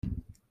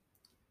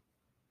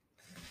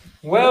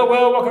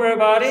Welcome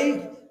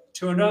everybody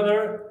to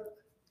another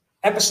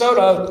episode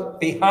of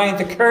Behind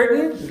the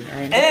Curtain.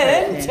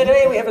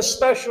 Today we have a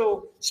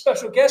special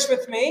guest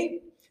with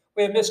me.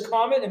 We have Miss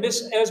Carmen and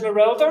Miss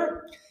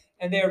Esmeralda,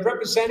 and they are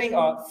representing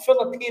our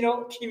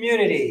Filipino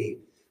community,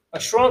 a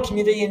strong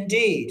community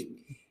indeed.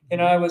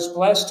 And I was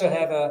blessed to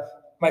have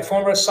my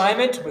former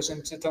assignment was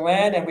into the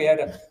land, and we had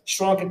a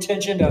strong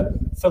contingent of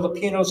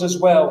Filipinos as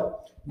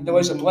well. And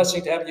always a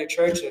blessing to have in your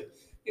church,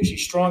 usually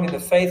strong in the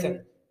faith. And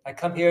I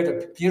come here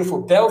to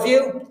beautiful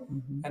Bellevue,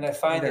 and I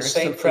find the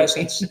same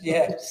presence.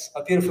 Yes,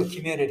 a beautiful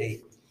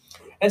community.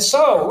 And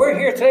so we're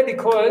here today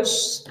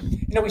because,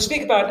 we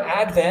speak about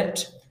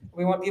Advent.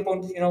 We want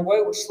people,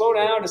 wait, slow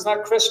down. It's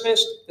not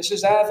Christmas. This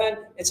is Advent.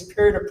 It's a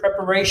period of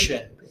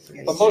preparation.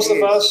 Yes, but most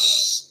of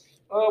us,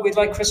 we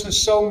like Christmas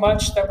so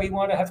much that we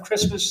want to have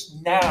Christmas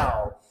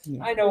now.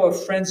 Yeah. I know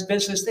of friends'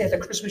 business. They had the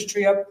Christmas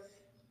tree up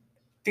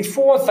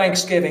before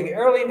Thanksgiving,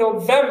 early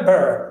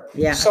November.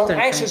 Yeah, so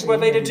anxious were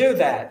they to do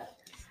that.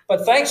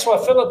 But thanks to our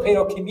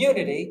Filipino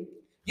community,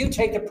 you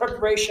take the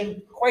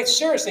preparation quite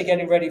seriously,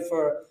 getting ready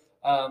for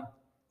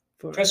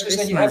Christmas.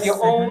 And you have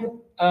your own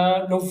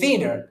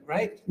novena,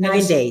 right?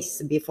 9 days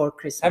before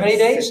Christmas. How many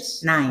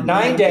days? 9.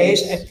 9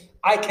 days. And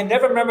I can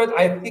never remember.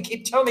 You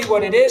keep telling me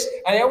what it is,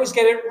 and I always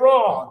get it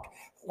wrong.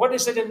 What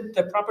is it in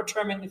the proper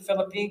term in the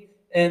Philippines?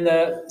 In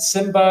the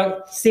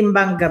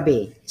Simbang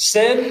Gabi.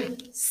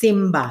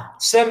 Simba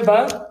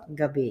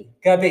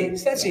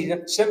Gabi. That's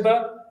it.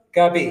 Simba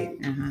Gabi.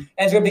 And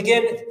it's going to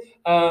begin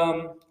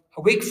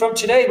a week from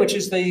today, which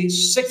is the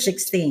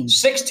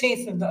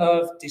 16th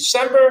of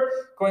December,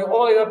 going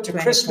all the way up to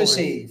 24th. Christmas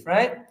Eve,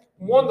 right?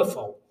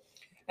 Wonderful.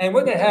 And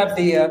we're going to have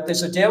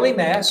there's a daily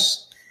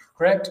mass,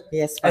 correct?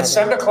 Yes, Father. At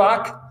 7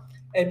 o'clock.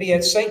 It'd be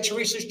at St.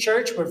 Teresa's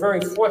Church. We're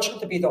very fortunate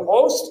to be the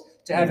host,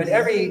 to have it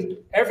every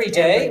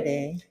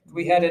day.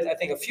 We had it, I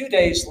think, a few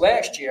days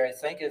last year,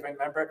 if I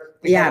remember.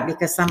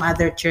 Because some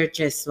other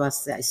churches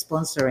was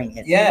sponsoring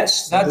it.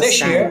 Yes, not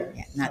this year.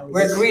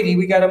 We're greedy.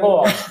 We got them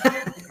all,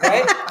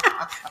 right?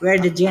 We're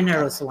the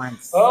generous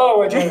ones. Oh,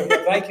 we're generous.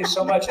 Thank you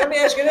so much. Let me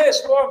ask you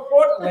this. More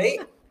importantly,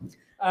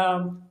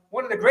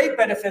 one of the great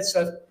benefits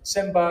of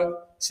Simbang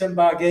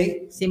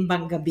Gabi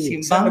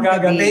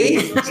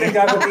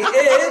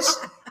is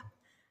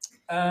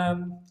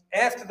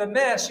after the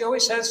Mass, you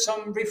always have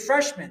some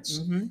refreshments.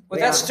 Will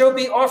that still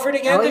be offered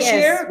again this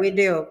year? Yes, we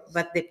do.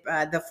 But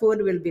the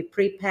food will be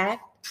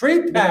pre-packed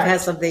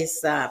because of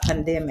this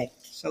pandemic.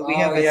 So we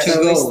have a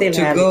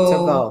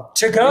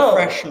to go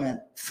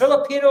refreshment.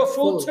 Filipino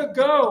food to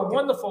go.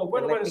 Wonderful.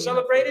 When to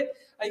celebrate it?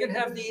 Are you going to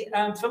have the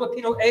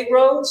Filipino egg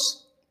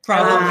rolls?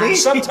 Probably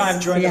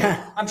sometime during.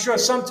 I'm sure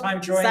sometime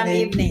during some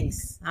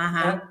evenings.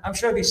 I'm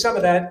sure there'll be some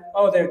of that.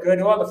 Oh, they're good.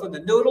 All the food,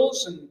 the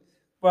noodles, and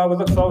we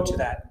look forward to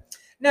that.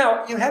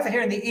 Now, you have it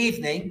here in the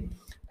evening,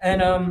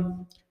 and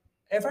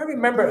if I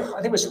remember,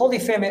 I think it was Holy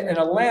Family in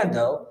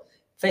Orlando,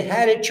 they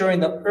had it during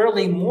the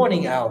early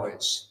morning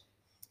hours.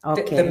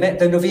 Okay.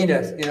 The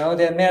novena,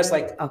 the mass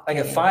like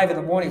at 5 in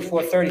the morning,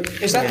 4:30.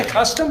 Is that the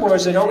custom, or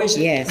is it always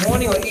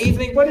morning or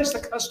evening? What is the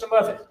custom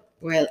of it?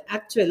 Well,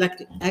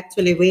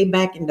 actually, way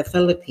back in the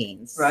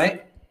Philippines,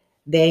 right?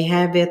 They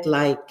have it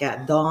like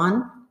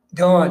dawn.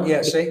 Dawn,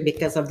 yes.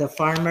 Because of the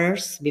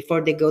farmers, before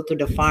they go to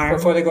the farm.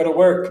 Before they go to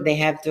work. They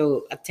have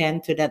to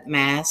attend to that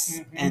mass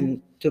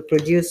and to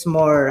produce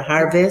more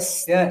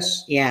harvest.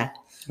 Yes. Yeah.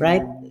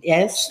 Right?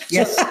 Yes?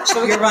 Yes.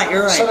 So you're right.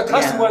 So the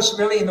custom was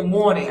really in the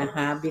morning.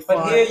 Before.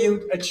 But here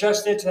you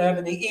adjusted to have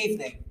in the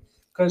evening.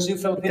 Because you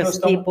Filipinos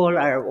people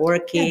are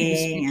working.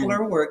 People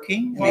are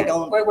working. They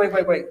don't.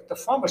 Wait. The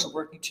farmers are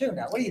working too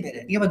now. What do you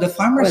mean? Yeah, but the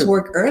farmers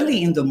work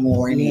early in the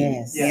morning.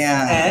 Yes.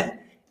 Yeah.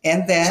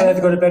 And then so they have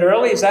to go to bed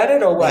early. Is that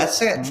it, or what? That's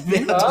it. They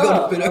have to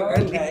go to bed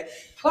early. Okay.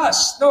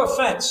 Plus, no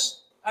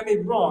offense, I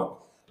mean wrong,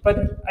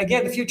 but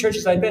again, the few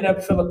churches I've been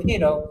at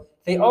Filipino,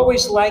 they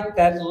always like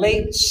that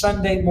late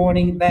Sunday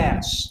morning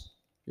mass.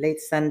 Late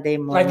Sunday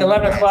morning. Like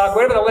 11 o'clock,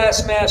 whatever the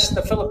last mass.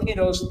 The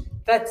Filipinos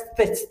that's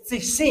the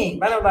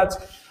scene. I don't know.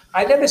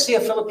 I never see a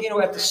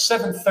Filipino at the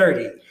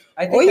 7:30.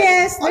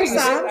 Yes, there's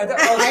some. I know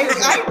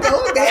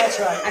that. That's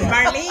right. And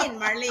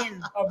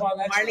Marlene. Oh,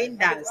 Marlene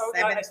does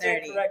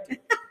 7:30.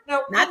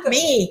 Now, not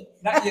me.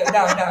 No.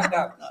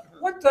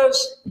 What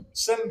does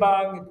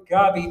Simbang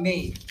Gabi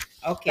mean?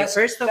 Okay,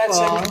 first of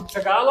all, in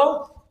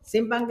Tagalog?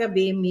 Simbang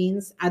Gabi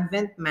means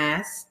Advent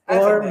Mass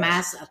or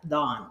Mass at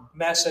Dawn.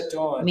 Mass at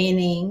Dawn.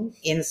 Meaning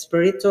in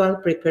spiritual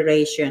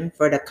preparation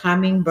for the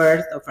coming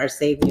birth of our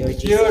Savior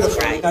Jesus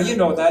Christ. Now you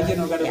know that. You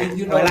know that.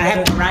 Well, I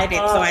have to write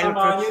it, so I come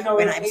on. You know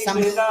it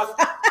easily enough.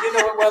 You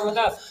know it well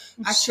enough.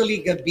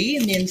 Actually,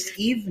 Gabi means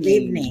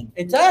evening.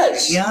 It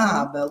does.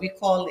 Yeah, but we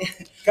call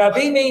it.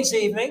 Gabi means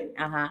evening.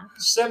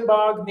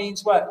 Simbang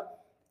means what?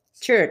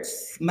 Church.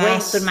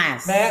 Mass. Going to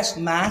Mass.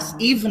 Mass.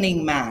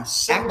 Evening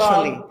Mass.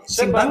 Actually,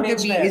 Simbang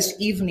Gabi is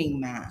evening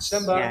Mass.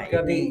 Simbang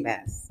Gabi. Evening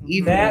Mass.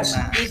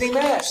 Evening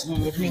Mass.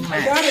 Evening Mass.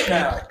 I got it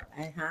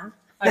now.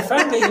 I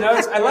found it,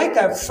 I like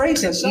that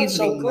phrase. It sounds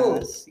so cool.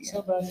 Mass, yeah.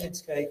 So,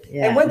 it's great.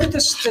 Yeah. And when did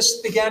this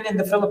begin in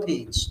the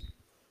Philippines?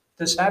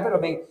 this habit? I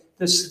mean,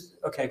 this,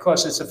 okay, of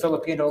course, it's a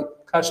Filipino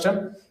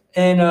custom.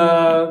 And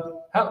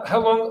how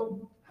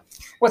long,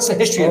 what's the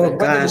history of it?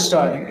 When did it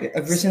start?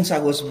 Ever since I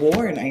was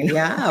born, I know.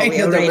 Yeah, I we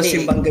know there was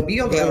already, Simbang Gabi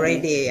we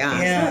already,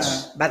 Yeah.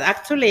 But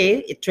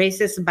actually, it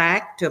traces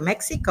back to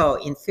Mexico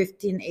in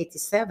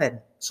 1587.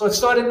 So it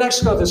started in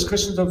Mexico, this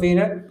Christmas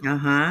novena.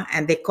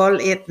 And they call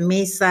it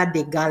Misa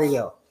de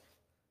Gallo.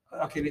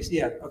 Okay,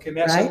 yeah, okay,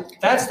 Mass. Right?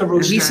 That's the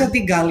rooster. Misa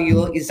de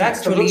Gallo is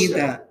That's the actually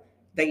rooster.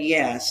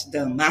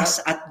 the Mass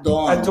at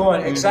dawn. At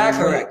dawn,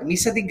 exactly. Correct.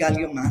 Misa de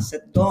Gallo, Mass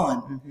at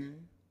dawn.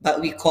 But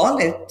we call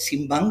it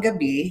Simbang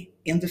Gabi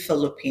in the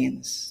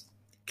Philippines.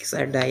 It's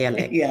our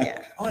dialect.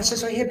 Yeah. Oh, it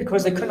says right here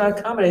because they could not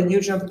accommodate a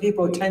huge number of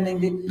people attending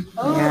the.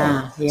 Oh,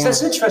 Yeah. So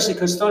it's interesting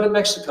because it started in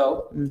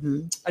Mexico.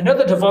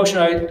 Another devotion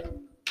I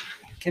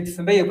get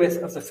familiar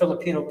with of the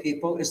Filipino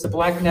people is the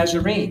Black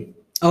Nazarene.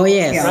 Oh,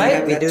 yes. Yeah,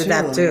 Right? We do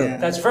that too. yeah.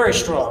 That's very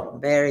strong.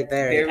 Very,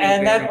 very.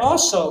 And that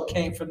also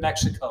came from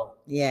Mexico.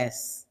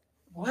 Yes.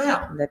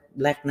 Wow. The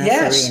Black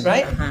Nazarene. Yes,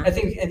 right? Uh-huh. I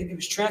think it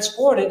was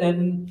transported.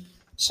 And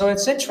so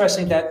it's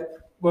interesting that,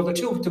 well, the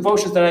two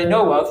devotions that I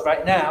know of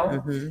right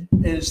now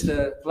is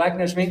the Black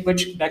Nazarene,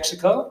 which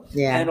Mexico,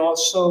 Yeah. and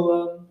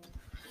also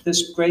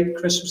this great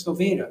Christmas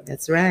novena.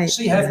 That's right.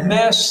 So you have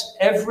Mass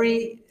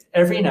every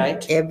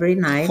night. Every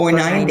night For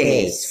 9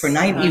 days, for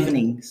 9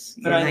 evenings.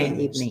 For 9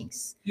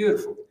 evenings.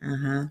 Beautiful.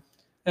 Uh-huh.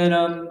 And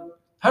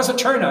how's the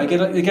turnout?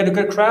 You get a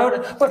good crowd?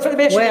 But for the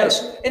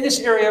mission, in this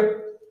area,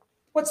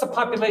 what's the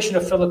population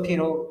of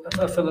Filipino,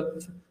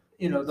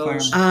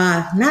 those?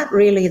 Not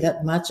really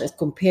that much as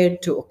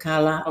compared to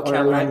Ocala or Ocala,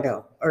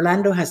 Orlando.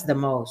 Orlando has the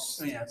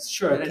most. Oh, yeah,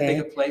 sure, a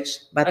bigger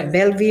place. But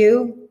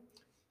Bellevue,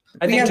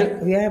 I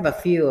think we have a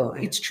few.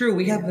 It's true.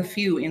 We have a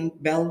few in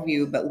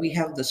Bellevue, but we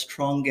have the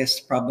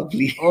strongest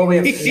probably. Oh, we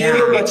have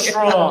few but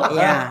strong.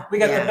 Yeah, We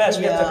got the best.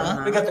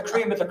 yeah. We got the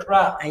cream of the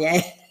crop.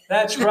 Yeah.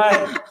 That's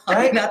right.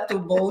 Right? Not to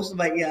boast,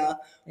 but yeah.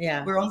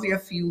 Yeah. We're only a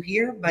few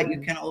here, but you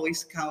can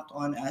always count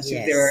on us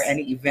Yes. if there are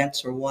any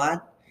events or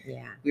what.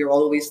 Yeah. We're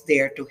always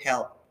there to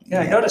help.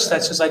 Yeah, I noticed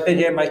that since I've been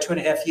here my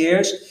 2.5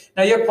 years.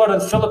 Now you're part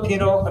of the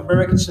Filipino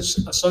American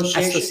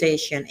Association.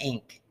 Association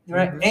Inc.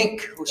 Right?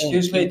 Inc.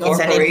 Excuse me. It's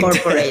an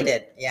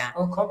incorporated. Yeah.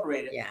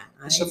 Incorporated. Yeah.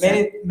 So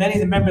many of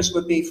the members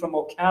would be from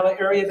Ocala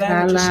area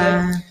then, would you say?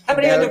 Ocala, How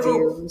many are in the Bellevue,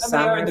 group? How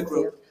many are in the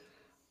group?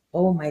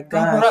 Oh my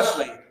gosh.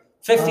 Roughly.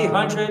 50,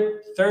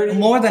 100, 30?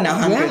 More than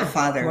 100, Yeah,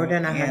 Father. more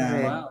than 100.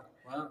 Yeah.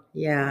 Wow.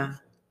 Yeah.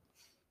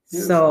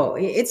 Beautiful. So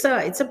it's a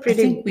I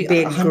pretty think we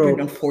big are group.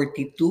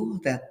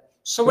 142 that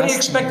So when are you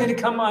Plus- expecting to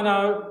come on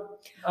our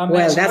Well,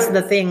 next- that's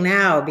the thing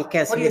now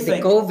because What do you with the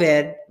think?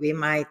 COVID, we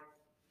might,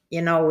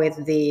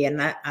 with the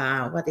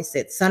what is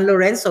it, San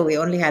Lorenzo, we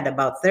only had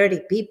about 30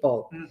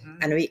 people,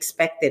 Mhm. and we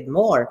expected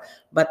more.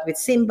 But with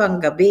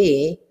Simbang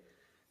Gabi,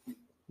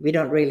 we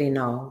don't really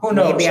know. Who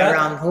knows, Maybe huh?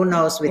 around who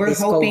knows with we're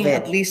this hoping COVID.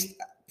 at least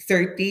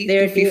 30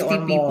 30 to 50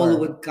 or people more.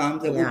 would come.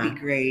 That would be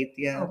great.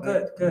 Yeah.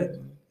 Oh,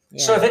 good.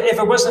 Yeah. So if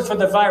it wasn't for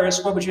the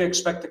virus, what would you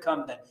expect to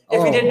come then? If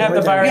you Oh, didn't have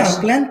the more than- Yeah, virus,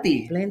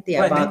 plenty. Plenty,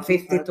 Plenty. about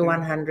 50 to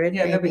 100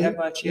 yeah, never maybe. had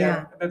much.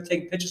 Yeah, I remember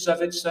taking pictures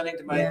of it, sending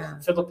to my Yeah.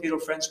 Filipino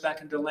friends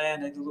back in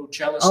DeLand. They're a little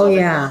jealous. Oh, of it.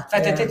 yeah, In fact,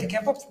 I yeah. think they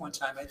came up for one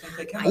time. I think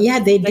they came up. Yeah,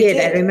 they did.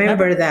 I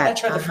remember that.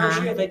 That's right. The first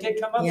Uh-huh. year they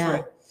did come up Yeah. for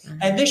it,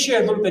 and this year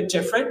a little bit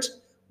different.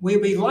 We'll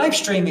be live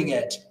streaming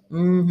it,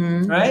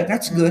 Mm-hmm. right?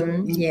 That's good.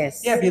 Mhm. Yes.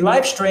 Yeah, be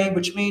live streamed,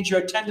 which means your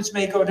attendance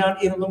may go down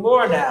even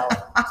more now.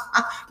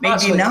 Maybe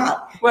Possibly.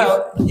 not.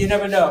 Well, you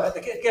never know.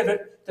 Again,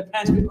 it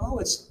depends. Oh,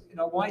 it's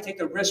why take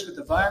the risk with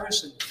the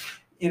virus, and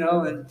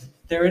and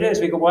there it is.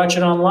 We can watch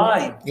it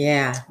online.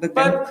 Yeah. But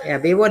then, But Yeah,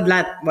 we would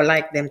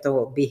like them to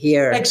be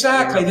here.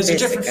 exactly, there's a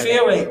different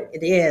physically. feeling.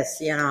 It is,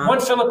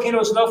 One Filipino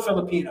is no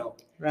Filipino.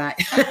 Right.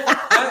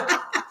 Right?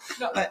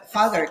 No, but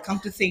Father, come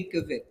to think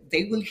of it,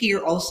 they will hear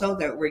also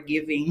that we're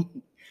giving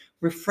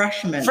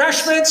refreshments.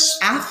 refreshments.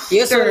 After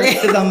Usually.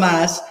 the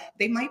Mass.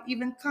 They might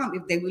even come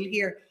if they will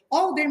hear,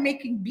 oh, they're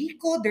making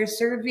biko, they're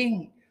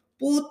serving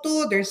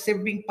puto, they're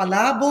serving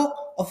palabo.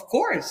 Of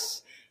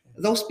course.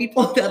 Those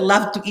people that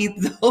love to eat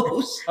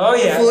those Oh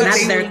yeah, food, Not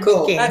they their will go.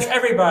 cooking. that's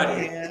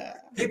everybody. Yeah.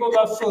 People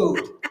love food.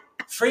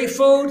 Free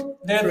food,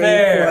 they're Free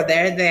there. food,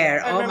 they're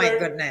there. I Oh my remember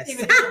goodness.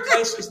 Even different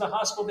places, the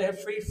hospital, they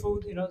have free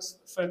food,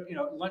 for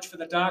lunch for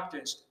the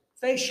doctors.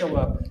 They show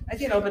up, and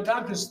the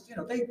doctors,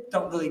 they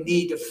don't really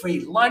need a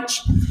free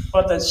lunch,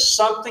 but there's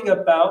something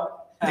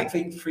about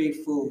having free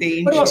food.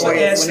 They But it enjoy also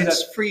it adds when to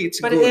it's free. It's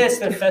but good. it adds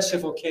to the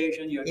festive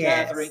occasion, your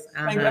Yes, gathering.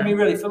 uh-huh. I mean,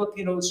 really,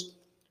 Filipinos,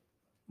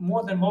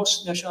 more than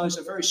most nationalities,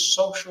 are a very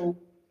social,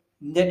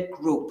 knit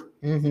group.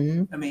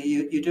 Mm-hmm. I mean,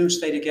 you do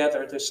stay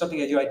together. There's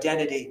something of your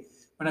identity.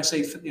 When I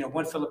say,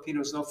 one Filipino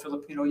is no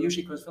Filipino,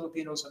 usually because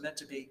Filipinos are meant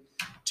to be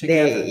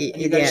together. And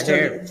you guys do-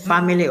 They're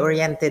family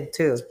oriented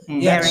too.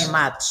 Yes. Very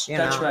much,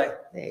 That's right.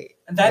 They,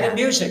 And that yeah. and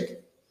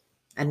music.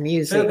 And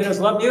music. Filipinos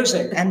love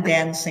music. And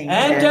dancing.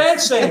 And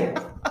Yes. dancing.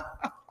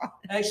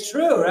 That's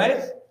true,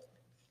 right?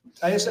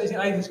 I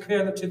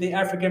compare them to the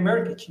African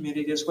American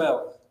community as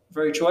well.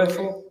 Very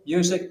joyful,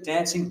 music,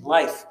 dancing,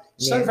 life.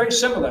 So Yeah. very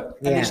similar.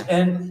 Yeah.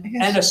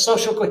 And a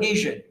social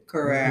cohesion.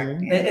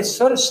 Correct. Mhm. Yeah. It's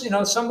sort of,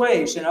 some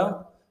ways,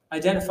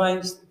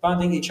 identifying,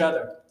 bonding each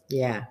other.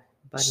 Yeah,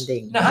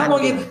 bonding. Now, how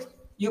long bonding.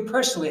 you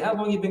personally, how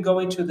long you been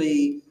going to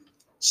the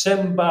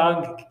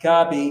Simbang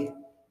Gabi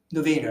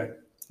Novena?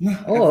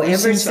 Oh,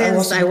 ever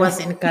since I was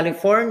born. in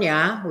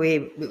California,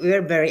 we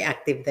were very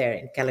active there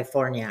in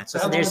California So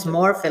because how long there's have you-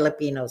 more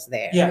Filipinos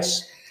there.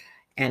 Yes.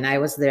 And I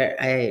was there.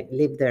 I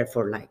lived there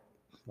for like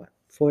what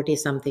 40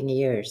 something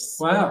years.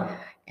 Wow.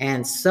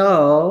 And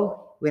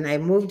so when I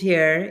moved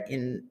here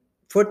in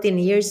 14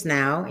 years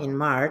now in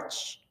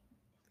March,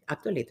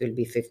 actually it will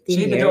be 15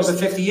 So you've been years. over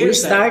 50 We years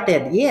now.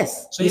 started,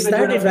 yes. So We you've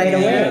been doing started it for right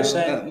away. years.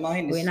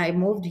 Mine is When I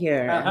moved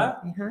here.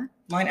 Uh-huh.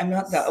 mine. I'm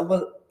not that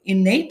well.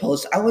 In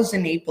Naples, I was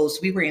in Naples.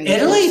 We were in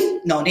Italy?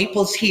 Naples. No,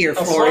 Naples here,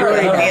 Oh, Florida.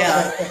 Florida.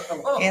 Yeah,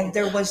 Oh. and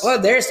there was. Oh,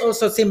 there's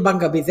also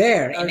Simbang Gabi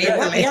there in Oh, yeah.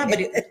 Well, Italy. yeah,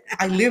 but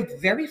I lived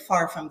very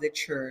far from the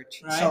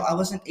church, so Right. I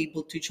wasn't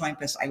able to join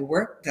because I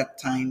worked that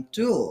time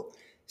too.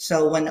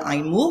 So when I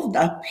moved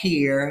up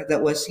here,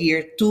 that was year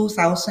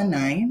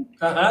 2009.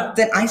 Uh-huh.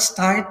 Then I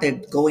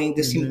started going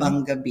to Mhm.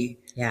 Simbang Gabi.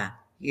 Yeah.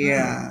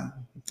 Yeah,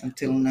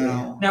 until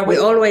now. Now,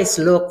 We always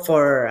look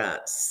for,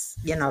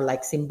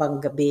 like Simbang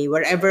Gabi,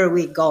 wherever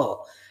we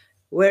go.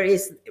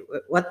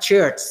 What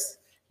church?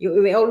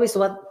 We always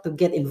want to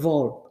get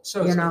involved.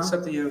 so you it's know?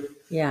 something you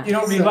Yeah.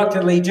 don't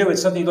reluctantly do.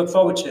 It's something you look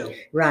forward to.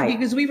 Right.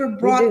 Because we were do.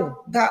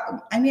 brought that.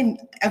 I mean,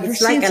 ever It's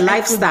since like a I could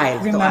lifestyle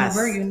to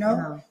remember, us.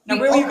 Now Now,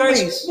 where were you guys?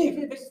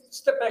 always-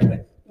 Step back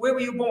there. Where were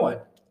you born?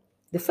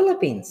 The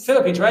Philippines.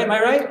 Philippines, right? Am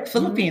I right?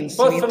 Philippines.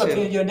 Both me too.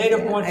 Philippines. You're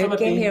native born I came here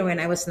Philippine. when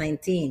I was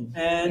 19.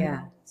 And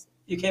Yeah.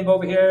 you came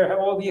over here. How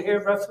old were you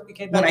here roughly? You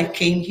came When I back?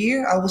 came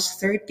here, I was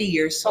 30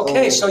 years old.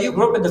 Okay, so you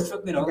grew up in the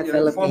In the your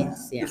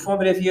Philippines, yeah. your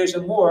formative years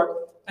and more,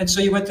 and so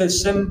you went to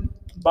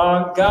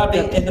Simbang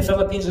Gabi in the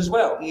Philippines as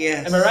well.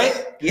 Yes. Am I right?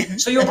 Yeah.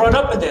 So you were brought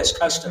up in this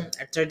custom.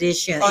 A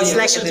tradition. Oh, It's yeah,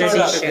 like this a is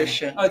brought up.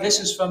 tradition. Oh, this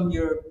is from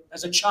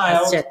as a As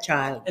child. a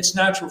child. It's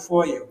natural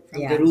for you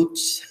From Yeah. the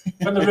roots.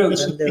 from the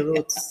roots, From the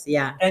roots.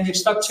 Yeah. and you've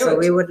stuck to So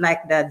we it. would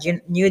like the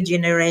new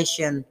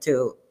generation to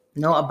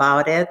know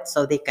about it so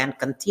they can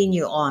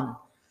continue on,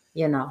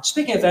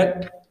 Speaking of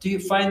that, do you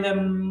find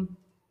them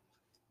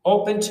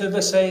open to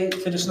this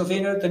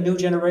novena, the new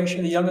generation,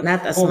 the younger?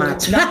 Not as who-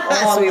 much Not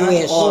as all, we not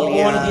wish. all. who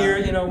are born yeah.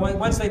 here,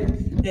 once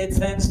it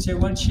tends to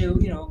once you,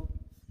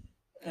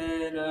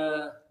 and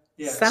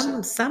yeah.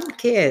 Some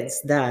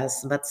kids does,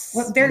 but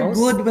Well, they're most-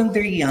 good when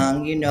they're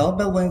young,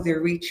 but when they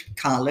reach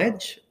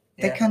college,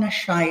 they Yeah. kind of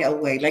shy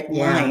away, like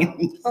Yeah. mine.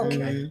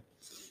 Mhm.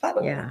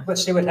 But Yeah. we'll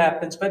see what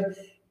happens. But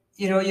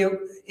you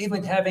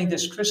even having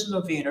this Christmas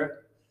novena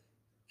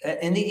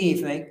in the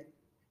evening,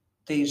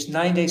 these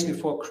 9 days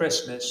before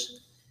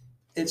Christmas,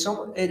 it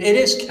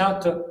is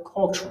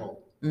countercultural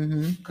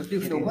Mhm. because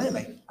people feel, wait a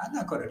minute, I'm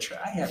not going to try.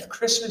 I have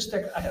Christmas,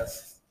 I have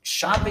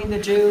shopping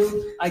to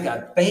do, I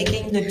got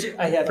baking to do,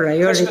 I have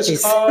Priorities.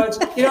 Christmas cards.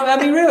 I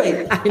mean,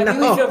 really, I we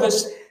know. feel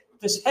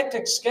this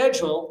hectic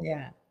schedule.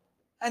 Yeah.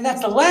 And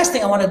that's the last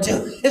thing I want to do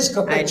is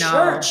go I to know.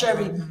 church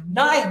every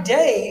 9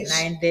 days.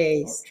 9 Oh,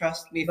 days.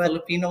 trust me, But-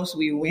 Filipinos,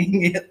 we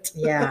wing it.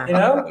 Yeah. You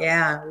know?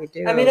 Yeah, we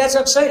do. I mean, that's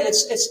what I'm saying.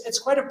 It's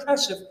quite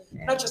impressive.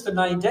 Yeah. Not just the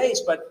 9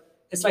 days, but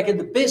it's like in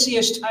the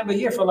busiest time of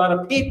year for a lot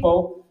of people.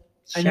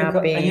 And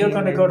you're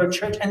going to go to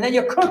church, and then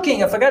you're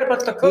cooking. I forgot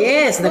about the cooking.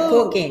 Yes, the Oh,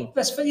 cooking.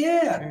 That's for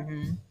yeah.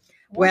 Mhm.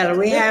 What Well, a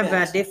we have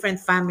commitment. different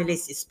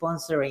families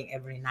sponsoring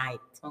every night.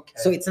 Okay.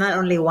 So it's not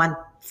only one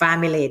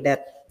family that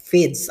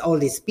feeds all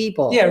these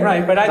people. Yeah,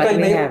 right. But I But thought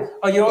we maybe, have-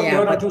 you yeah,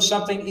 don't but- do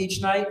something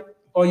each night,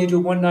 or you do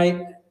one night.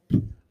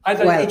 I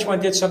thought Well- each one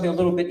did something a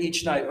little bit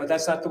each night, but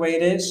that's not the way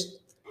it is.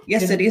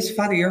 Yes, it is,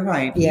 Father. You're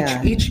right.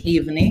 Yeah. Each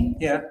evening,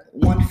 Yeah.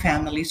 one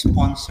family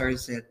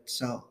sponsors it.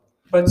 So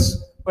But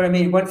what I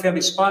mean, one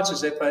family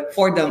sponsors it, but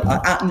for them,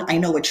 I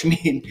know what you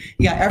mean.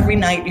 Yeah, every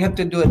night you have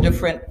to do a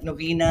different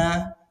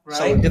novena.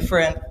 So Right.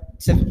 different.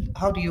 So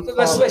how do you call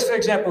let's it? for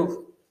example,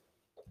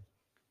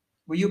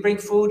 will you bring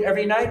food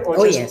every night, or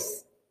Oh, just,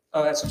 yes.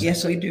 Oh, that's what I'm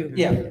Yes, saying. we do.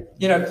 Yeah,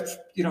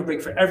 you don't bring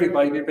for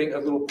everybody. You bring a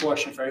little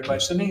portion for everybody.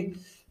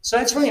 So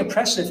that's really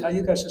impressive how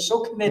you guys are so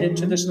committed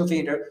to this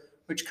novena,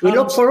 which We comes.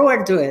 look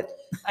forward to it.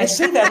 I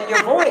see that in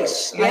your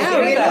voice. I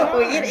Yeah, hear that.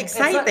 we get It's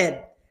not- excited.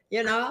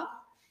 You know,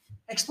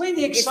 Explain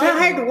the it's a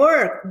excitement. hard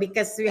work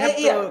because we have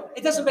Yeah, to.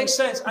 it doesn't make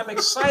sense. I'm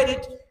excited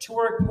to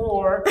work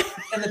more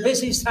in the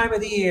busiest time of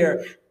the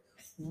year.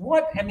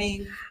 What I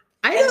mean,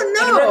 I and- don't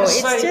and know. we're It's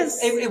excited.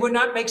 just It would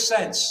not make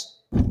sense.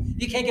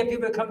 You can't get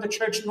people to come to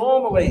church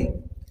normally,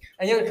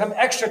 and you're going to come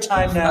extra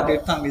time now. Father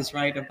Tom is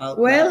right about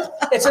well.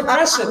 It's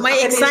impressive. My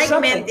It means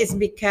excitement something. is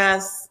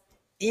because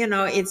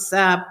it's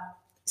a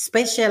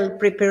special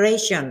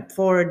preparation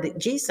for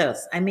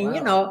Jesus. I mean,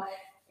 Wow.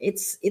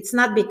 it's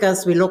not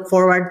because we look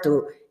forward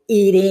to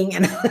eating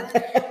and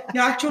that.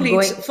 No, actually,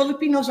 Going-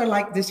 Filipinos are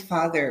like this,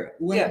 Father.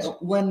 Yes.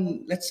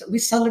 When we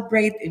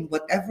celebrate in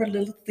whatever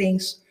little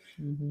things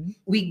Mhm.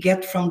 we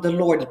get from the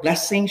Lord,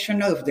 blessings.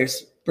 If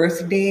there's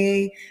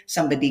birthday,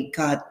 somebody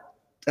got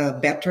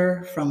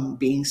better from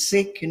being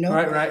sick.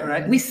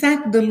 Right. We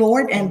thank the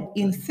Lord, and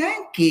in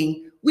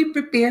thanking, we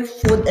prepare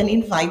food and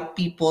invite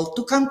people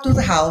to come to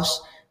the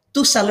house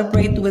to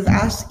celebrate with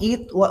us,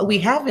 eat what we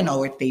have in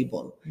our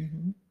table.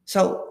 Mhm.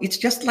 So it's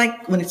just like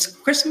when it's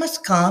Christmas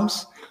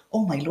comes,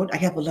 oh my Lord, I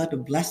have a lot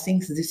of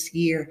blessings this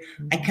year.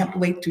 I can't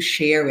wait to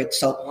share it.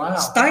 So Wow.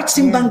 start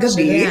Simbang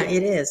Gabi. Yeah,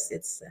 it is.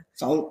 It's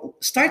So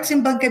start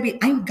Simbang Gabi.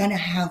 I'm gonna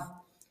have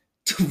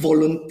to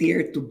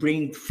volunteer to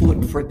bring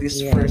food for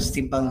this Yes. first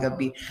Simbang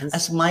Gabi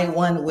as my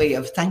one way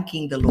of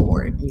thanking the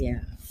Lord. yeah.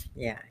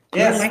 Yes.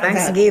 It's like that.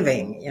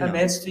 Thanksgiving. I mean,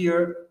 it's to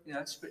your,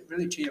 it's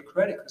really to your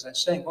credit, because I'm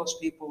saying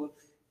most people,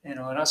 in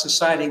our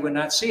society would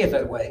not see it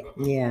that way.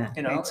 Yeah.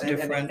 It's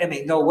different. I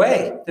mean, no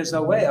way. There's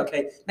no way.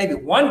 Okay, maybe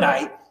one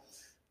night,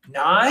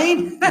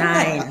 9.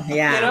 9.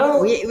 Yeah. You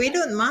know? we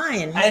don't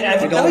mind.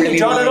 And We no, don't you really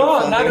don't at mind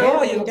all. fun. Not at Yeah,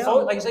 all. we You look don't.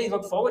 forward, like I say, you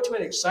look forward to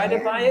it,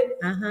 excited by it,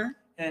 Uh-huh.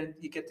 and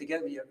you get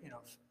together with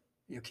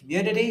your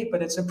community.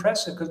 But it's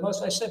impressive because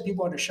most, I said,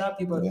 people want to shop,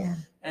 people, Yeah.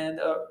 and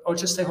or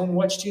just stay home and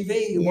watch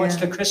TV, watch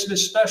the Christmas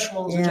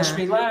specials, and just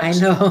Yeah. relax. I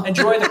know.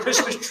 Enjoy the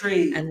Christmas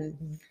tree, And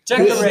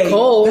decorate.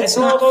 cold. It's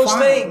all those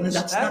fun. things.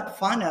 That's not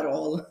fun at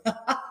all.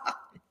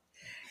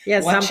 yeah,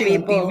 some Watching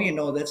people. on TV,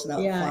 no, that's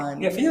not Yeah.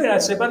 fun. Yeah, for you,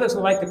 I'd say brothers who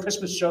like the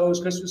Christmas shows,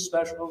 Christmas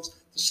specials,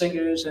 the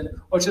singers,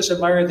 or just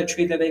admire the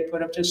tree that they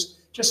put up. Just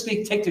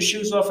take the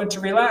shoes off and to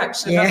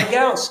relax, and Yeah. nothing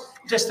else.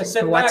 Just to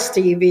sit Watch back.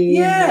 TV.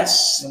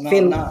 Yes. No,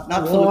 Feel not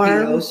warm.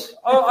 Filipinos.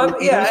 Oh,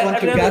 Filipinos yeah. want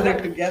to evidently gather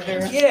that-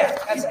 together. Yeah,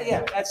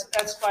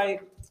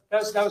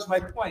 that was my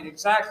point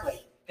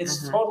exactly.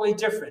 It's Uh-huh. totally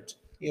different.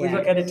 We Yeah.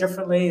 look at it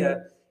differently.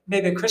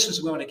 Maybe at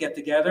Christmas we want to get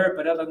together,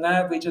 but other than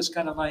that, we just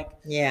kind of like,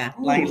 Yeah.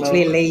 Lie low.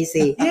 Actually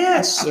lazy.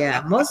 yes.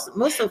 Yeah.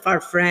 Most of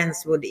our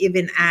friends would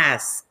even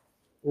ask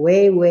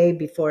way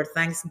before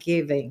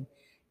Thanksgiving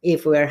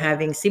if we're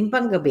having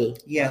Simbang Gabi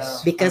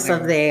Yes. because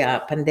of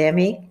the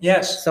pandemic.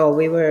 Yes. So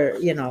we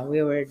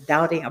were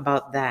doubting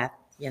about that.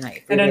 If we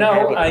And I would know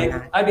have it or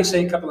not. I'd be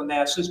saying a couple of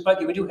masses, but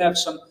we do have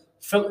some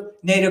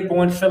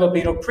native-born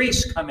Filipino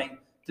priests coming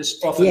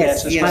this often Yes,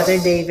 masses. yes. Father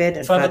David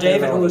and Father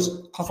David, Roy. who was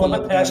Couple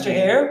former of pastor them,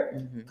 here.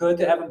 Mhm. Good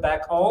to have him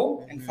back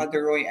home. And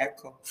Father Roy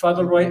Echo.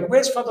 Father Roy,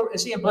 where's Father?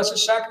 Is he in Blessed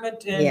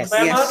Sacrament in Yes,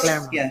 Claremont? Yes,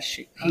 Claremont. yes,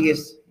 he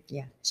is.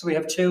 So we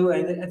have 2,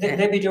 and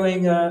they'll be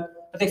doing.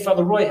 I think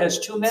Father Roy has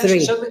 2 masses. Three.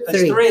 isn't it? That's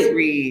Three. 3.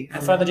 Three.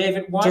 And Father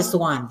David 1. Just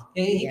one.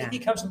 He, Yeah. he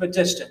comes from a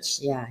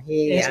distance. Yeah,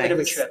 It's a bit of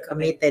a he's trip.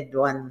 committed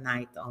one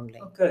night only.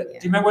 Oh, good. Yeah.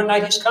 Do you remember what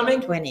night he's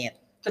coming? 20th.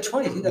 The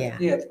 20th. Yeah.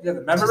 You have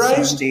it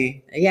memorized?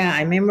 Sunday. Yeah,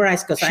 I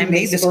memorized because She I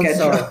made the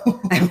schedule.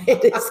 I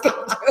made the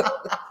schedule.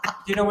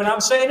 Do you know when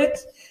I'm saying it?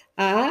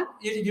 Uh-huh.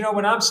 You know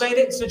when I'm saying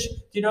it? Do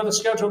you know the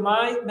schedule of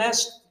my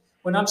mess?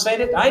 When I'm saying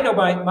it, I know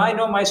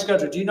my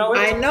schedule. Do you know it?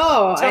 I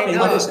know. Tell me,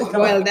 what is it?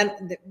 Come Well, on. then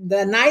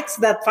the nights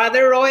that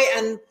Father Roy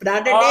and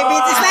Brother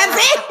David is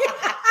dancing.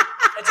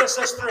 It just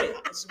says 3.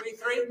 It's 3.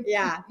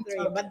 Yeah, 3.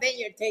 Okay. But then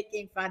you're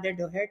taking Father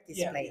Doherty's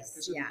Yeah, place.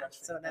 this will be Yeah, Dutch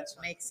so food. that That's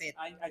fine. makes it.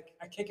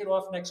 I kick it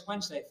off next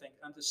Wednesday, I think,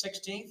 on the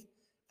 16th.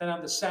 Then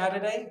on the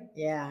Saturday.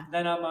 Yeah.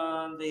 Then I'm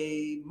on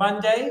the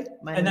Monday,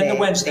 and then the Monday,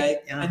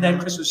 Wednesday, and then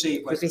uh-huh. Christmas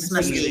Eve. Christmas Eve.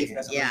 doesn't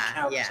really Yeah,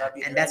 count, 'cause yeah. I'll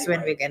be And there that's when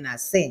anyway. we're gonna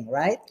sing,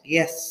 right?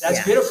 Yes. That's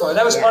Yeah. beautiful.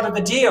 That was Yeah. part of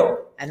the deal.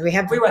 And we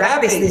have to We were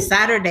practice happy. this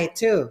Saturday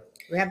too.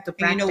 We have to And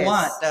practice. you know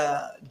what?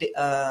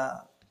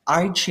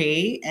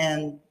 RJ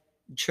and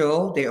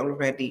Joe, they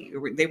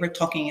were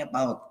talking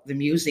about the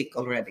music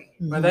already.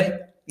 Were they?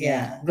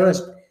 Yeah, That good.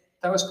 was,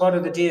 that was part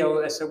of the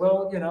deal. I said,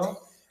 well,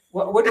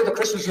 what did the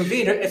Christmas will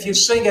be if you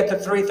sing at the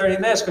 3:30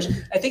 mass? Because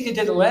I think they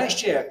did it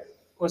last year,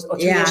 or 2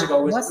 years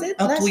ago. Was it?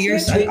 Oh, last 2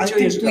 years. year? I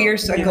think 2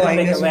 years You ago, didn't I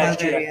make it guess. last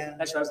Father, year. yeah.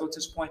 That's why I was a little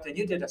disappointed.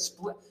 You did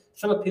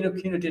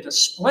Filipino did a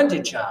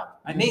splendid job.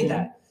 I mean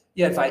that.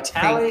 You had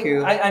vitality. Thank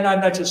you. I know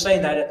I'm not just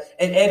saying that.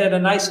 It added a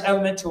nice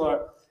element to our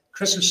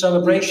Christmas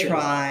celebration.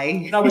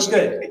 Try. That was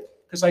good.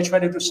 Because I try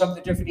to do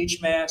something different each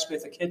mass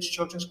with the kids'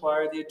 children's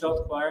choir, the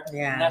adult choir.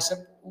 Yeah. And that's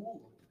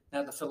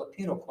now the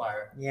Filipino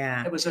choir.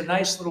 Yeah. It was a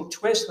nice little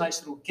twist, nice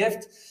little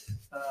gift.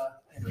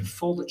 And it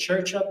filled the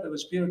church up. It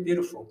was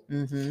beautiful.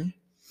 Mm-hmm.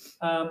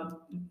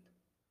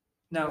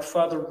 Now,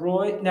 Father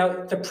Roy,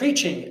 the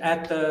preaching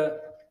at the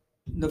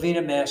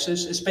Novena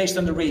Masses is based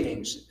on the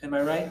readings. Am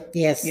I right?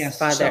 Yes, Yes.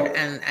 Father. So-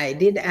 And I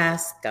did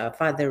ask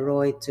Father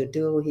Roy to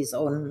do his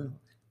own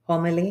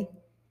homily.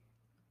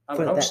 I For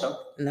would hope that. so.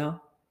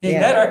 No? He Yeah.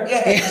 better.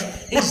 Yeah. Yeah.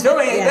 He's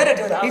doing it. He Yeah. better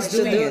do that. He's To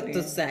doing do, it, to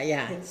yeah. say,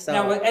 yeah. So,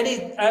 Now, with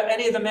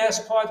any of the mass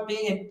parts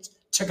being in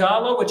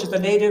Tagalog, which is the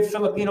native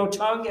Filipino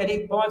tongue,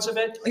 any parts of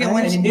it? Yeah,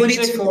 when, Any when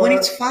music when or-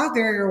 it's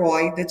Father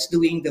Roy that's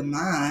doing the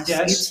mass,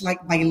 Yes. it's like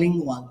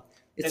bilingual.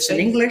 It's Is in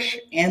it? English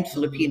and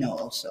Filipino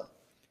also.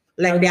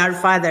 like the Our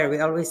Father, we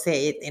always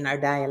say it in our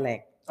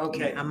dialect.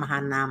 Okay.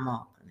 Amahan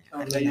namo.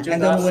 Okay, you do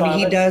And that, then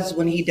Father.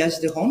 when he does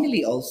the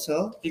homily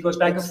also, He goes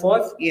back and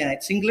forth. yeah,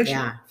 it's English,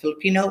 Yeah.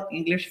 Filipino,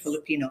 English,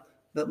 Filipino,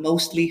 but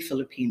mostly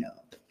Filipino.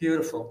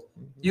 Beautiful.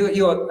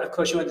 You of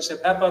course you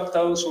understand. How about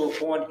those who are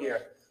born here?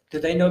 Do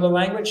they know the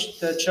language?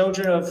 The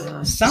children of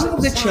Some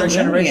of the First children,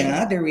 generation?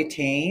 yeah, they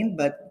retain,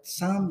 but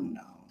some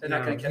no. They're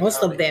not going to get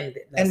Most of them.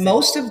 And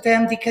most of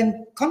them, they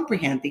can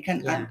comprehend, they can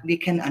Yeah. they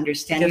can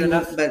understand Get you,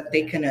 enough? but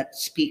they cannot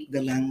speak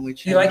the language.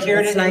 Do you like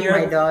hearing It's it? like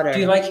my daughter. Do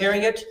you like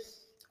hearing it?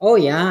 Oh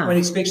yeah. When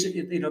he speaks,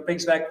 it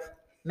brings back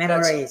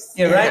Memories.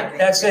 yeah, right?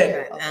 That's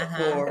it.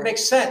 Uh-huh. It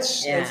makes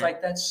sense. Yeah. It's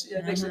like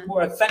it makes it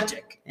more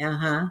authentic.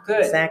 Uh-huh.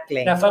 Good.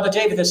 Exactly. Now, Father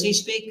David, does he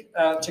speak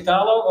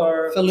Tagalog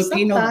or?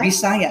 Filipino,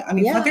 Sometimes. Bisaya. I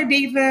mean, Yeah. Father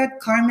David,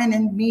 Carmen,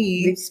 and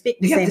we me, speak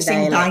we the have the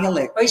same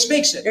dialect. Oh, he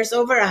speaks it. There's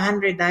over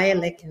 100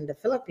 dialect in the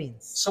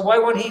Philippines. So why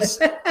won't he?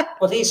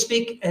 Will he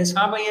speak his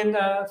homily in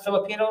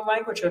Filipino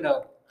language or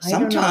no? I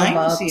don't know Sometimes,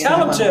 about yeah. Tell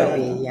him Simbang to.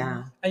 Gabi,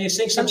 yeah. And you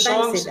sing some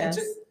Sometimes songs.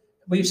 he does.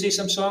 Will you sing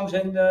some songs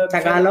in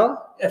Tagalog?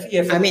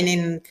 Yeah, I mean,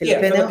 in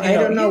Filipino, Filipino, I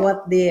don't know yeah.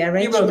 what the you will.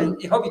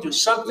 arrangement. You hope you do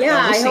something.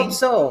 Yeah, I sing. hope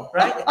so.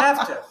 Right? You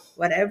have to.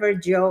 Whatever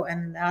Joe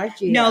and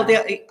Archie. No,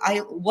 are.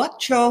 what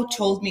Joe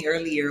told me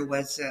earlier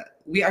was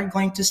we are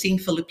going to sing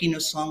Filipino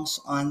songs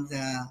on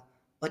the,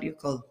 what do you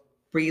call,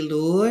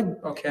 prelude,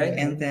 Okay.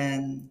 and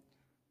then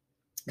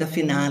the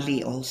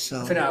finale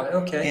also. Finale.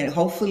 Okay. And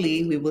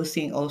hopefully we will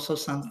sing also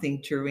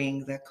something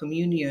during the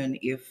communion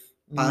if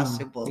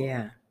possible.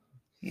 Yeah,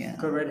 Yeah.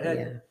 Go right ahead.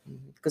 yeah.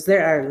 Because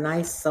there are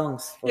nice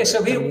songs for Yeah,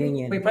 so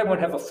communion. we probably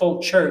won't have a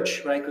full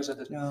church, right? Because of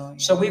the No,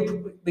 so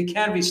we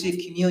can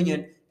receive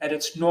communion at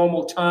its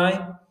normal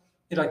time,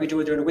 like we do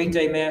it during the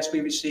weekday mass.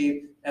 We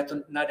receive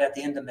not at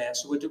the end of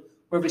mass. So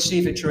we'll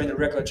receive it during the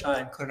regular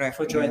time. Correct,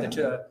 For during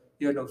yeah.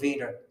 your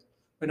novena,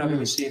 we're not going to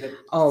receive it.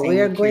 Oh, we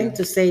are Thank going you.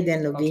 to say the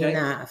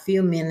novena a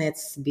few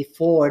minutes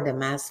before the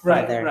Mass,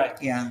 Father. Right.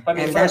 Yeah. But I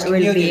mean, And first that will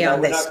be communion,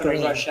 on we're the not going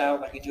to screen. rush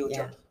out like we do it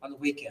Yeah. on the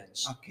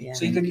weekends. Okay. Yeah.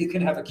 So you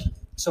can have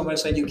someone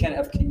said you can't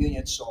have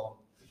communion song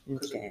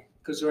Okay.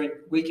 because during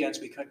weekends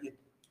we can't.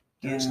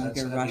 Yeah, So you're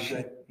that'd be rushing.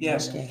 good.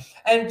 Yes. Okay.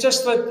 And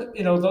just let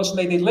those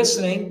may be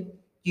listening,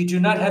 you do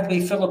not have to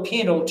be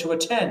Filipino to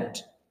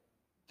attend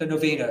the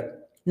novena.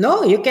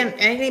 No, you can.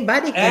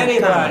 Anybody can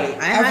Anybody.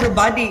 come. I had-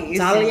 Everybody is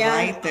Talia.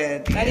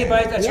 invited.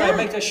 Anybody, that's Yeah. right,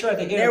 make sure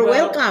they hear They're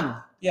well. welcome.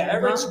 Yeah,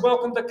 everyone's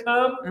welcome to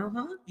come.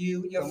 Uh-huh.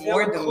 You The feel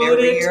more, the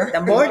included. merrier.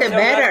 The more, the Don't feel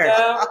better. left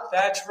out.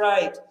 That's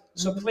right.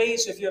 So Mhm.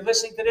 please, if you're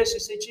listening to this, you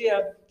say, gee,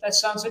 that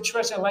sounds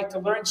interesting. I'd like to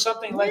learn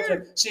something. I'd like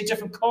to see a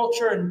different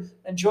culture and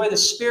enjoy the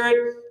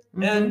spirit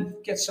and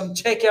get some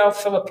takeout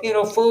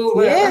Filipino food.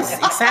 Yes,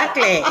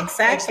 exactly.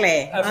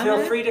 Exactly. Feel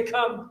Uh-huh. free to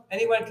come.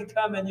 Anyone can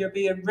come and you'll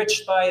be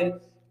enriched by it.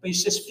 But you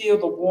just feel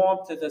the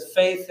warmth and the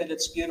faith, and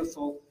it's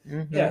beautiful.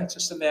 Mhm. Yeah, it's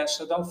just a mass.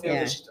 So don't feel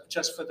Yeah. it's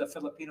just for the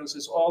Filipinos.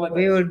 It's all of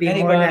We will be more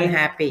anybody, than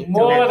happy. to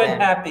more have than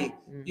them. happy.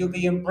 You'll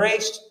be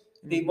embraced,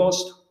 be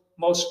most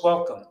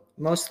welcome.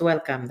 Most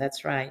welcome.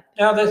 That's right.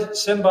 Now the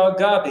Simbang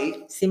Gabi.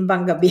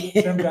 Simbang Gabi.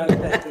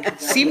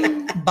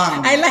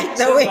 Simbang. I like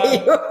the way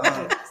you.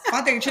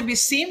 Father, it should be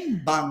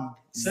Simbang.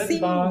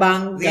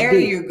 Simbang There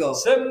Gabi. you go.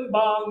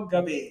 Simbang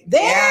Gabi.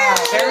 There. Yeah,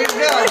 very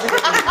good.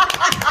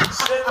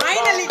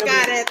 Finally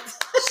got it.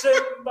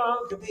 Simbang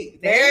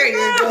Gabi. There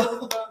you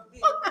go.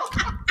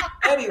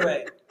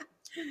 Anyway,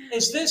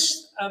 is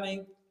this,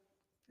 it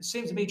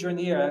seems to me during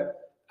the year,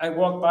 I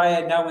walk by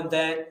it now and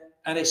then,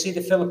 and I see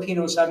the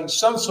Filipinos having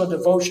some sort of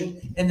devotion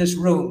in this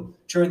room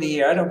during the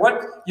year. I don't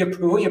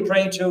know who you're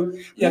praying to.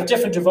 You have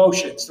different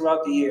devotions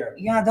throughout the year.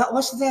 Yeah, that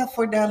was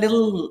for the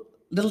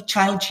little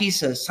child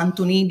Jesus,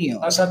 Santo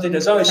Niño. Something,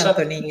 there's always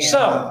Santo something. Niño.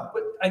 So,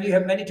 and you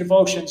have many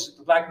devotions,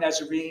 the Black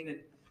Nazarene, and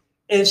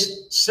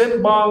is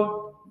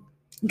Simbang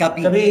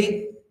Gabi.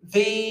 Gabi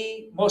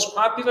the most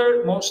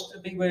popular,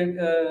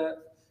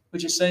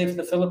 would you say for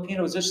the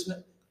Filipinos? Is this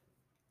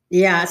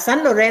Yeah,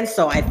 San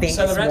Lorenzo, I think,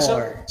 San is Lorenzo?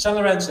 more. San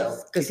Lorenzo.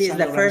 Because he's San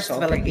the first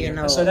Lorenzo over here.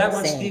 Filipino So that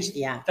one's saint.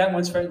 Yeah, that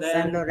one's for San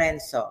them.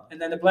 Lorenzo.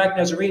 And then the Black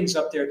Nazarene's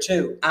up there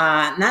too.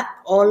 Not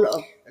all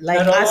of, like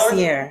Not all us are?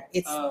 here.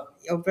 It's Uh,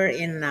 over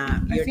in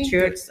your think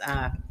church.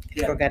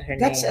 Yeah. Forgot her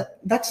That's name.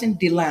 that's in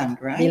Deland,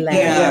 right? Deland,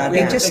 yeah, They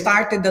yeah. just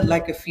started that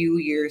like a few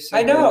years ago.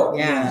 I know.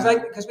 Yeah.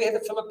 Because we had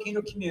the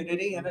Filipino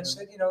community, and I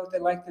said, they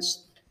like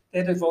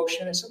their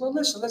devotion. I said, well,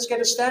 listen, let's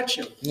get a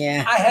statue.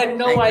 Yeah, I had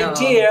no I know.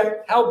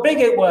 idea how big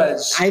it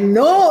was. I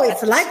know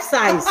it's life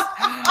size.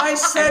 I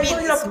said, where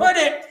are you going to put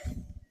it?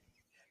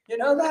 You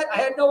know that? I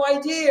had no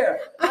idea.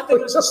 I think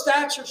it was a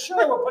statue. Sure,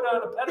 we'll put it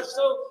on a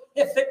pedestal.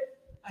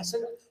 I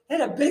said,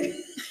 and a big...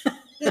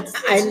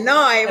 I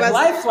know. I It's was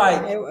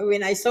lifelike.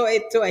 when I saw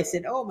it too. I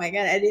said, "Oh my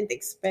God! I didn't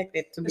expect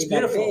it to It's be that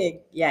beautiful.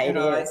 big." Yeah, it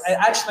is.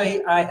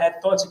 I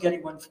had thoughts of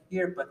getting one from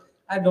here, but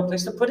I had no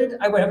place to put it.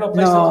 I would have no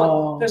place to No.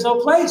 put it. There's no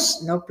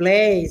place. No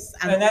place.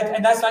 And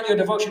that's not your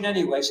devotion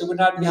anyway, so it would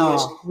not be no,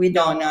 as... we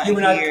No, don't. not You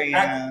would not here,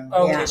 yeah.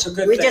 Okay, Yeah. so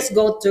good We thing. just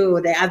go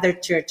to the other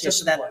churches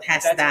Just that one.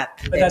 has That's- that.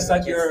 But Then that's we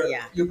not your... just-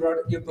 Yeah,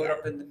 You brought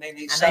up in the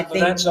mainly And I San think-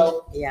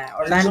 Lorenzo. yeah.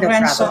 Orlando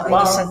Orlando and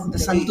probably. the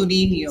Santo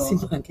Niño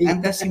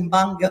and the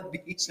Simbang Gabi.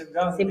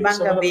 Simbang Simbang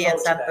So look Gabi and forward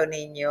to Santo that.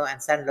 Niño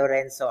and San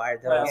Lorenzo are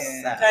Well,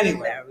 those.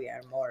 anyway. There we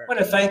are more. I want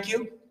to thank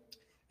you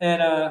and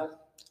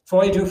for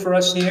all you do for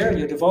us here,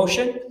 your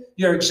devotion,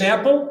 your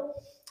example,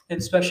 and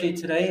especially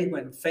today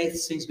when faith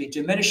seems to be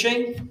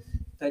diminishing,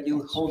 that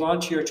you hold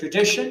on to your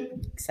tradition,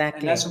 and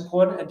Exactly. that's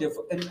important.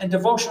 And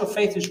devotional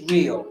faith is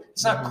real.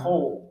 It's not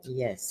cold.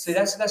 Yes. See,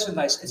 that's a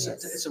nice.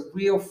 It's a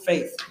real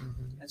faith.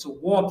 It's a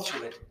warmth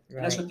to it,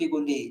 and that's Right. what people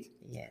need.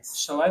 Yes.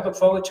 So I look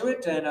forward to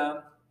it, and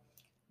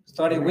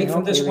starting a I week from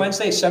hope this we will.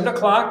 Wednesday, 7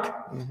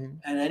 o'clock. Mhm.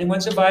 And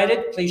anyone's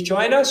invited, please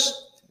join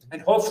us.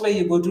 And hopefully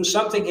you will do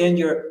something in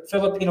your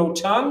Filipino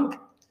tongue,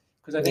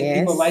 because I think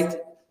people Yes.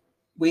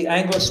 we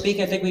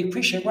Anglo-speaking, I think we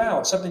appreciate,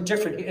 wow, something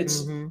different.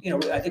 It's,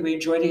 Mhm. I think we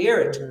enjoy to hear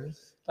it. Mhm.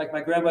 Like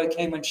my grandmother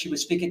came when she would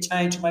speak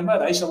Italian to my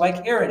mother. I used to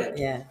like hearing it.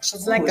 Yeah. So,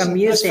 It's like a it's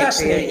music to your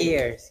fascinating.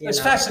 ears. It's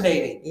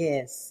fascinating.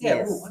 Yes. Yeah,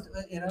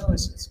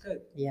 Yes. it's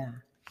good. Yeah.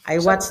 I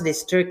watched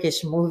this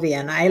Turkish movie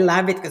and I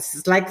love it because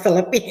it's like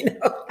Filipino.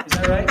 Is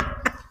that right?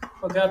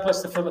 Well, God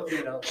bless the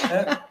Filipinos.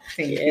 Huh?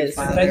 Thank you, Yes.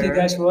 Father. Thank you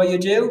guys for all you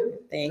do.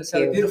 Thank Let's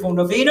have a you. beautiful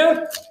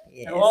novena.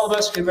 Yes. And all of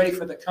us get ready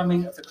for the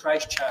coming of the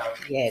Christ child.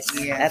 Yes.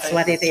 Yeah, That's thank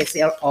what it is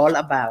all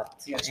about.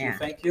 Yes, Yeah. we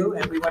thank you.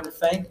 And we want to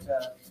thank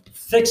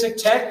Fix-It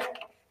Tech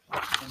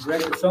and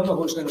Greg the filmer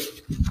who's going to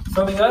be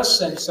filming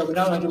us. And so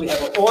not only do we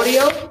have an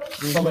audio,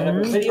 but we have a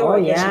Mhm. video. Oh, I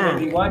guess you're yeah. going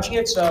to be watching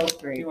it. So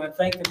Great. we want to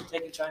thank them for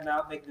taking time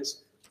out, making this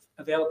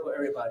available to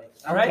everybody.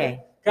 All right?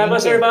 Okay. God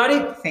bless Thank you. everybody.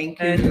 Thank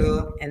And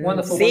you. And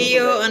Wonderful, see you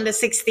wonderful day. on the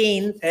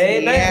 16th.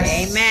 Amen.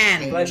 Yes.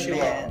 Amen. Bless you all.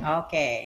 Amen. Okay.